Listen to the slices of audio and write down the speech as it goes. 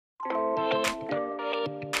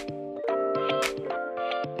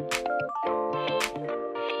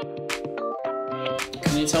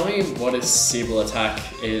tell me what a Sybil attack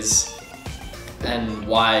is and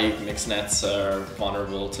why mixnets are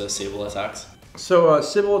vulnerable to Sybil attacks? So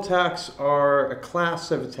Sybil attacks are a class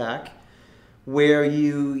of attack where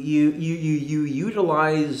you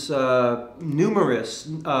utilize numerous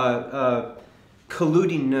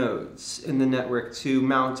colluding nodes in the network to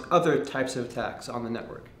mount other types of attacks on the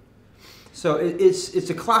network. So it's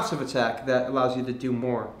a class of attack that allows you to do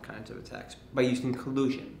more kinds of attacks by using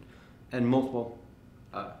collusion and multiple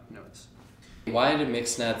nodes. Why do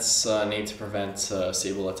mixnets need to prevent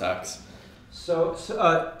Sybil attacks? So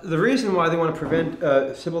the reason why they want to prevent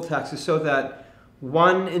Sybil attacks is so that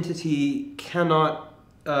one entity cannot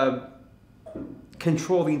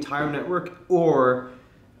control the entire network or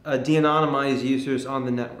de-anonymize users on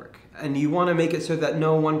the network. And you want to make it so that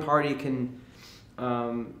no one party can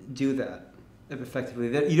do that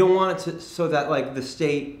effectively. You don't want it to, so that like the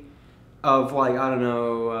state of like, I don't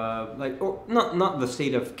know, like, or not the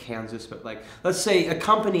state of Kansas, but like, let's say a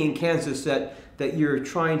company in Kansas that you're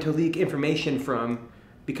trying to leak information from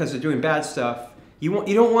because they're doing bad stuff. You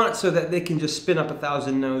don't want it so that they can just spin up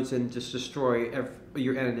 1,000 nodes and just destroy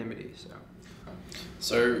your anonymity.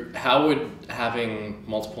 So how would having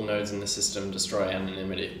multiple nodes in the system destroy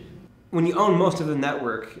anonymity? When you own most of the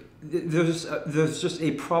network, there's just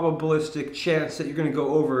a probabilistic chance that you're going to go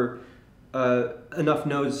over enough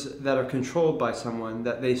nodes that are controlled by someone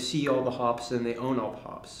that they see all the hops and they own all the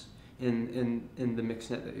hops in the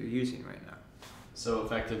mixnet that you're using right now. So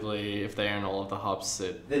effectively, if they own all of the hops,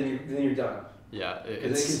 then you're done. Yeah, they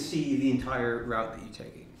can see the entire route that you're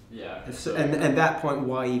taking. Yeah. And at that point,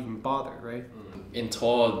 why even bother, right? In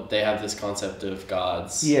Tor, they have this concept of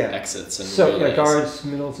guards, exits, and so relays. Yeah, guards,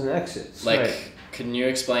 middles, and exits. Like, right. Can you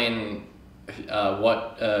explain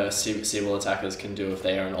what Sybil attackers can do if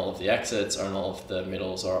they own all of the exits, own all of the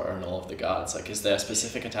middles, or own all of the guards? Like, is there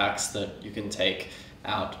specific attacks that you can take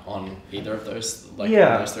out on either of those? Like,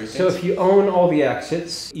 those three things? So if you own all the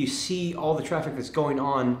exits, you see all the traffic that's going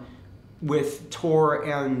on with Tor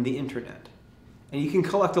and the internet. And you can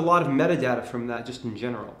collect a lot of metadata from that just in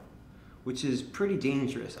general, which is pretty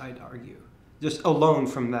dangerous, I'd argue, just alone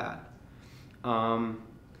from that. Then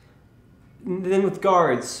with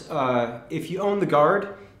guards, if you own the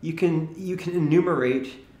guard, you can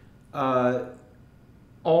enumerate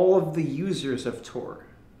all of the users of Tor.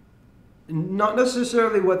 Not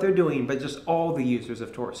necessarily what they're doing, but just all the users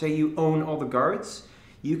of Tor. Say you own all the guards,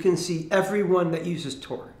 you can see everyone that uses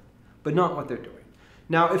Tor, but not what they're doing.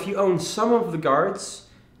 Now, if you own some of the guards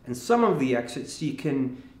and some of the exits, you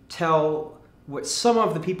can tell what some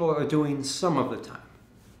of the people are doing some of the time.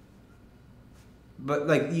 But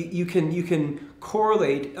like you can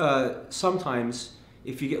correlate sometimes,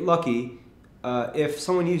 if you get lucky, if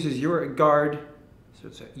someone uses your guard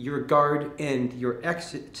and your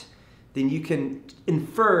exit, then you can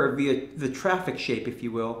infer via the traffic shape, if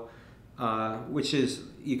you will, which is,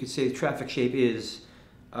 you could say the traffic shape is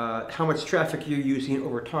how much traffic you're using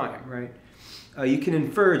over time, right? You can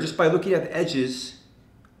infer just by looking at the edges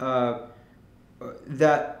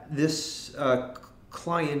that this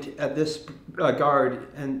client at this guard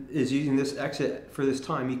and is using this exit for this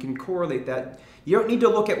time. You can correlate that. You don't need to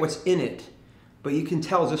look at what's in it, but you can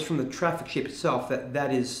tell just from the traffic shape itself that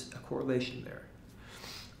that is a correlation there.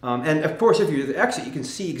 And of course, if you're the exit, you can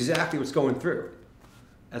see exactly what's going through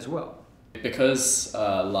as well. Because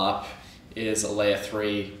LLARP is a layer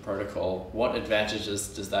 3 protocol, what advantages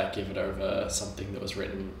does that give it over something that was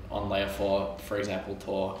written on layer 4, for example,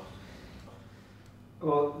 Tor?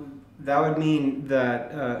 Well, that would mean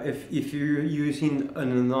that if you're using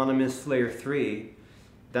an anonymous layer 3,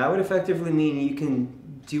 that would effectively mean you can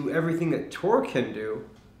do everything that Tor can do,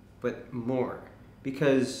 but more.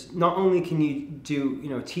 Because not only can you do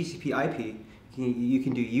TCP IP, you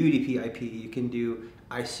can do UDP IP, you can do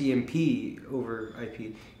ICMP over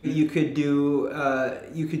IP. You could do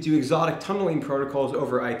exotic tunneling protocols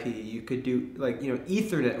over IP. You could do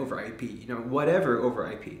Ethernet over IP. Whatever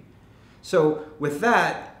over IP. So with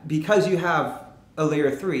that, because you have a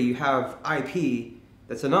layer 3, you have IP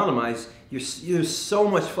that's anonymized. There's so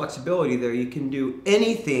much flexibility there. You can do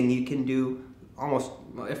anything. You can do almost,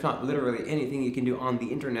 if not literally anything, you can do on the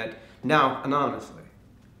internet now anonymously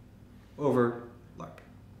over LLARP.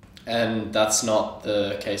 And that's not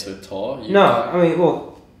the case with Tor?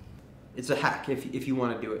 Well, it's a hack. If you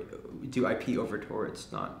want to do IP over Tor,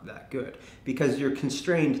 it's not that good because you're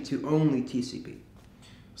constrained to only TCP.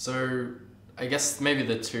 So I guess maybe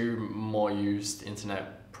the two more used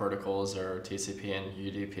internet protocols are TCP and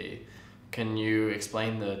UDP. Can you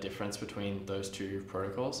explain the difference between those two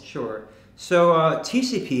protocols? Sure. So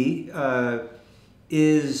TCP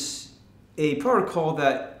is a protocol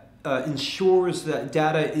that ensures that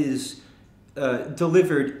data is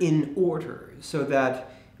delivered in order, so that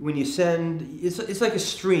when you send, it's like a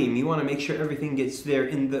stream. You want to make sure everything gets there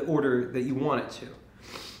in the order that you want it to.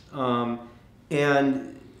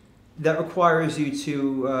 And that requires you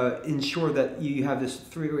to ensure that you have this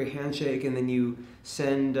three-way handshake, and then you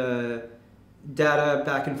send data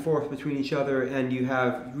back and forth between each other, and you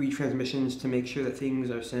have retransmissions to make sure that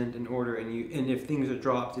things are sent in order, and if things are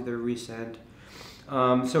dropped, they're resent.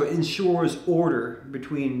 So it ensures order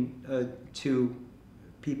between two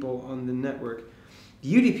people on the network.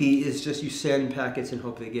 The UDP is just you send packets and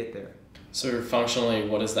hope they get there. So functionally,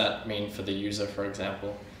 what does that mean for the user, for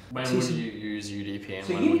example? When would you use UDP? And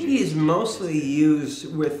so when would you UDP is mostly used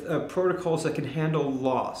with protocols that can handle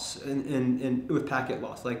loss and with packet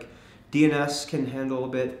loss. Like DNS can handle a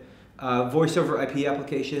bit. Voice over IP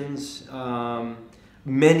applications.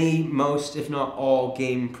 Most, if not all,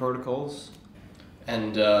 game protocols.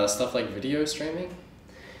 And stuff like video streaming?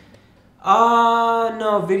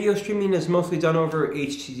 No, video streaming is mostly done over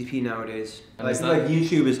HTTP nowadays. Like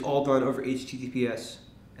YouTube is all done over HTTPS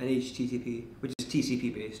and HTTP, which is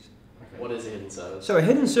TCP based. Okay. What is a hidden service? So a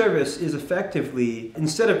hidden service is effectively,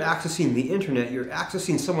 instead of accessing the internet, you're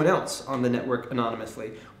accessing someone else on the network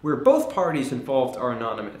anonymously, where both parties involved are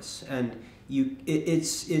anonymous. And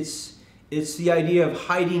it's the idea of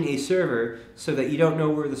hiding a server so that you don't know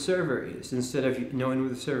where the server is. Instead of knowing where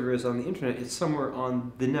the server is on the internet, it's somewhere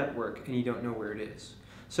on the network and you don't know where it is.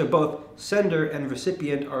 So both sender and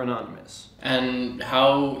recipient are anonymous. And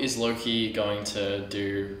how is Loki going to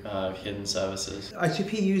do hidden services?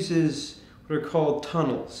 ITP uses what are called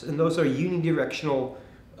tunnels, and those are uni-directional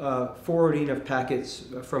forwarding of packets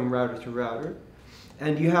from router to router.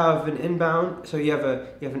 And you have an inbound, so you have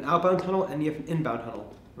an outbound tunnel and you have an inbound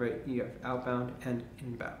tunnel. Right, you have outbound and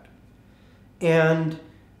inbound. And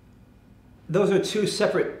those are two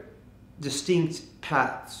separate, distinct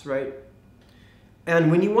paths, right?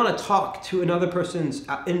 And when you want to talk to another person's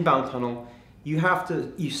inbound tunnel, you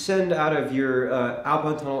send out of your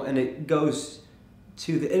outbound tunnel and it goes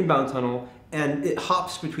to the inbound tunnel and it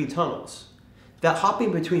hops between tunnels. That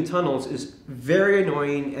hopping between tunnels is very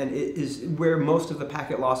annoying, and it is where most of the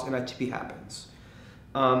packet loss in ITP happens.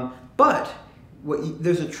 But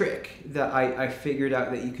there's a trick that I figured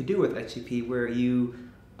out that you could do with ITP, where you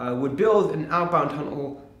would build an outbound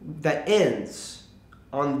tunnel that ends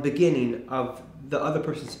on the beginning of the other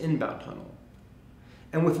person's inbound tunnel.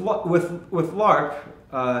 And with LLARP,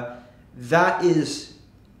 that is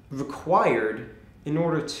required in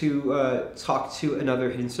order to talk to another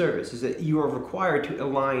hidden service, is that you are required to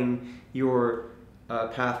align your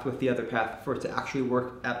path with the other path for it to actually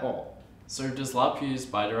work at all. So does LARP use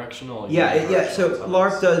bi-directional? Or Yeah. So tunnels?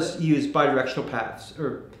 LARP does use bi-directional paths,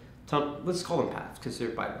 or let's call them paths because they're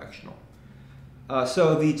bi-directional.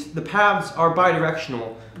 So the paths are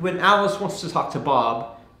bi-directional. When Alice wants to talk to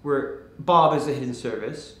Bob, where Bob is a hidden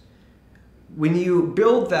service, when you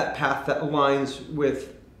build that path that aligns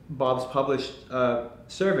with Bob's published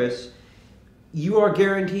service, you are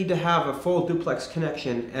guaranteed to have a full duplex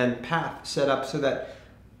connection and path set up so that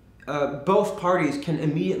both parties can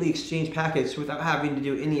immediately exchange packets without having to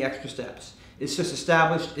do any extra steps. It's just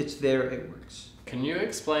established, it's there, it works. Can you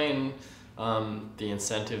explain the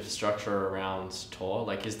incentive structure around Tor?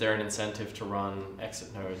 Like, is there an incentive to run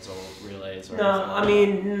exit nodes or relays? Or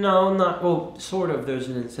well, sort of there's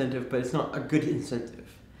an incentive, but it's not a good incentive.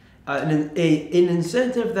 An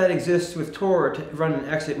incentive that exists with Tor to run an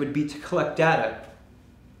exit would be to collect data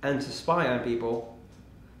and to spy on people.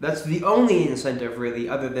 That's the only incentive, really,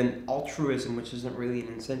 other than altruism, which isn't really an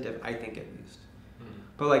incentive, I think, at least.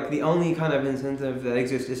 But like the only kind of incentive that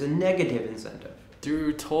exists is a negative incentive.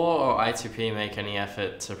 Do Tor or I2P make any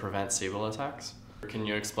effort to prevent Sybil attacks? Can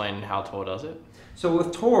you explain how Tor does it? So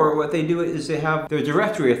with Tor, what they do is they have their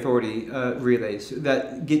directory authority relays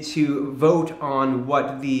that get to vote on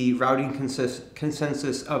what the routing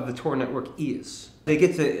consensus of the Tor network is. They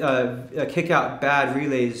get to kick out bad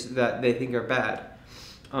relays that they think are bad.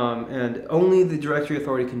 And only the directory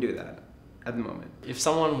authority can do that at the moment. If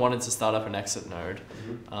someone wanted to start up an exit node,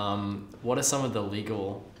 what are some of the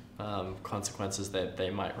legal consequences that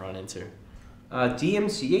they might run into?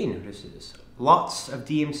 DMCA notices. Lots of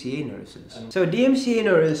DMCA notices. So a DMCA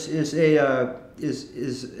notice is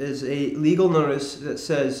a legal notice that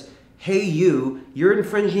says, "Hey you're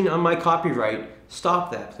infringing on my copyright.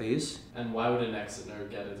 Stop that, please." And why would an exit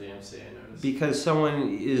node get a DMCA notice? Because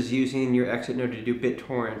someone is using your exit node to do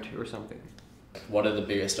BitTorrent or something. What are the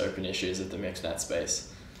biggest open issues of the Mixnet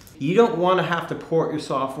space? You don't want to have to port your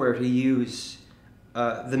software to use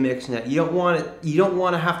the Mixnet. You don't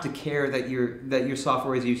want to have to care that your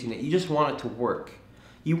software is using it. You just want it to work.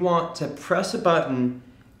 You want to press a button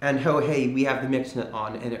and oh, hey, we have the Mixnet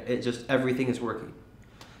on, and it just, everything is working.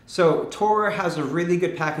 So Tor has a really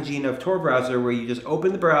good packaging of Tor browser where you just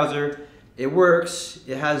open the browser, it works,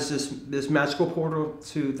 it has this magical portal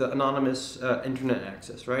to the anonymous internet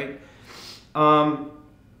access, right?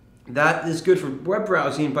 That is good for web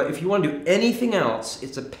browsing, but if you want to do anything else,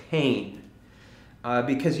 it's a pain.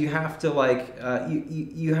 Because you have to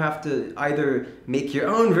you have to either make your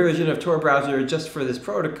own version of Tor browser just for this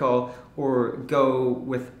protocol or go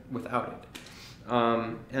without it.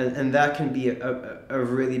 And that can be a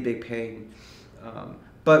really big pain.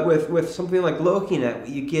 But with something like Lokinet, what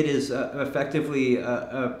you get is effectively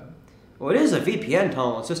well, it is a VPN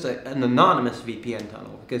tunnel. It's just an anonymous VPN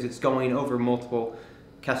tunnel because it's going over multiple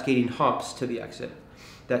cascading hops to the exit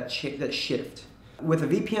that shift. With a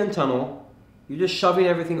VPN tunnel, you're just shoving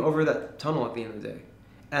everything over that tunnel at the end of the day.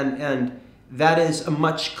 And that is a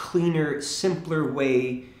much cleaner, simpler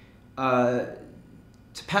way to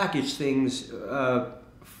package things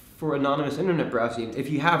for anonymous internet browsing. If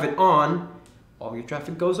you have it on, all your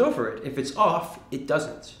traffic goes over it. If it's off, it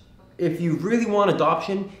doesn't. If you really want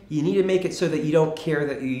adoption, you need to make it so that you don't care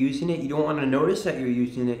that you're using it. You don't want to notice that you're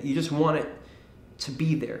using it. You just want it to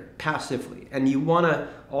be there passively. And you want to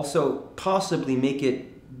also possibly make it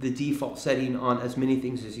the default setting on as many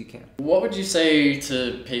things as you can. What would you say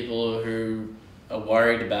to people who are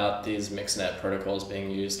worried about these Mixnet protocols being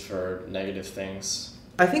used for negative things?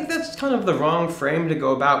 I think that's kind of the wrong frame to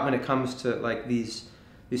go about when it comes to like these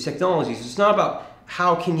technologies. It's not about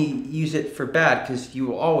how can you use it for bad, because you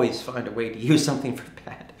will always find a way to use something for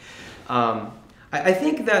bad. I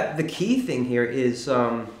think that the key thing here is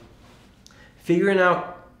figuring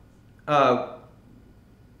out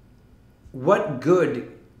what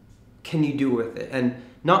good can you do with it, and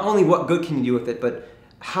not only what good can you do with it, but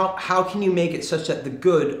how can you make it such that the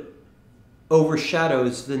good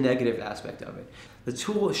overshadows the negative aspect of it. The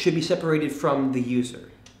tool should be separated from the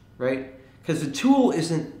user, right? Because the tool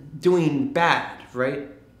isn't doing bad, right,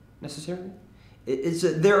 necessarily.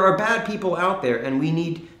 There are bad people out there, and we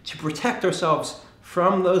need to protect ourselves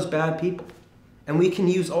from those bad people. And we can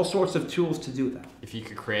use all sorts of tools to do that. If you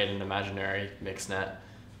could create an imaginary Mixnet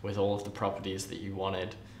with all of the properties that you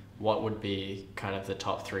wanted, what would be kind of the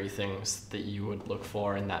top 3 things that you would look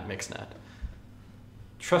for in that Mixnet?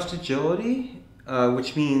 Trust agility,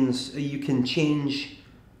 which means you can change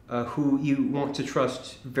who you want to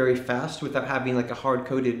trust very fast without having like a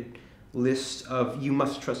hard-coded list of you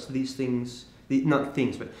must trust these things, not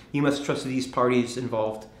things, but you must trust these parties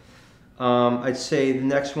involved. I'd say the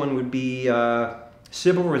next one would be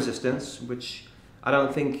Sybil resistance, which I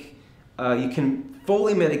don't think you can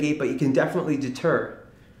fully mitigate, but you can definitely deter.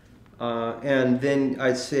 And then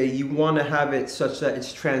I'd say you want to have it such that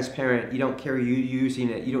it's transparent. You don't care you using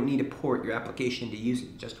it. You don't need to port your application to use it.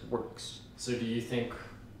 It just works. So do you think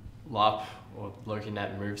LLARP or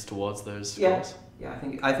Lokinet moves towards those Yeah. goals? Yeah,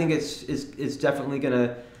 I think it's definitely going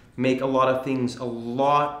to make a lot of things a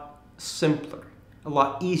lot simpler, a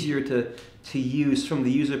lot easier to use from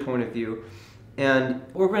the user point of view. And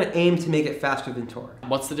we're going to aim to make it faster than Tor.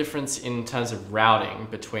 What's the difference in terms of routing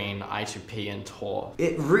between I2P and Tor?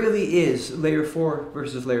 It really is layer 4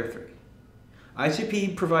 versus layer 3.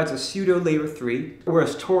 I2P provides a pseudo layer 3,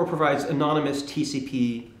 whereas Tor provides anonymous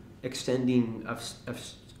TCP extending of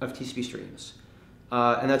TCP streams.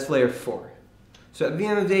 And that's layer 4. So at the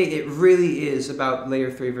end of the day, it really is about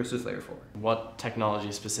layer 3 versus layer 4. What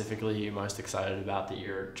technology specifically are you most excited about that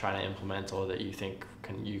you're trying to implement, or that you think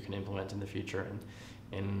you can implement in the future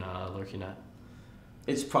in Lokinet?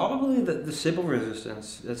 It's probably the Sybil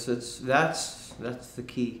resistance. That's the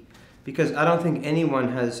key, because I don't think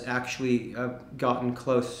anyone has actually gotten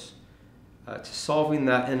close to solving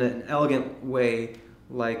that in an elegant way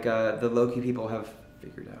like the Loki people have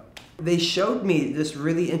figured out. They showed me this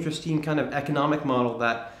really interesting kind of economic model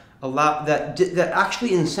that actually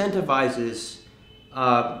incentivizes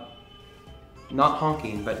not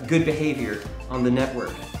honking, but good behavior on the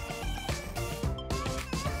network.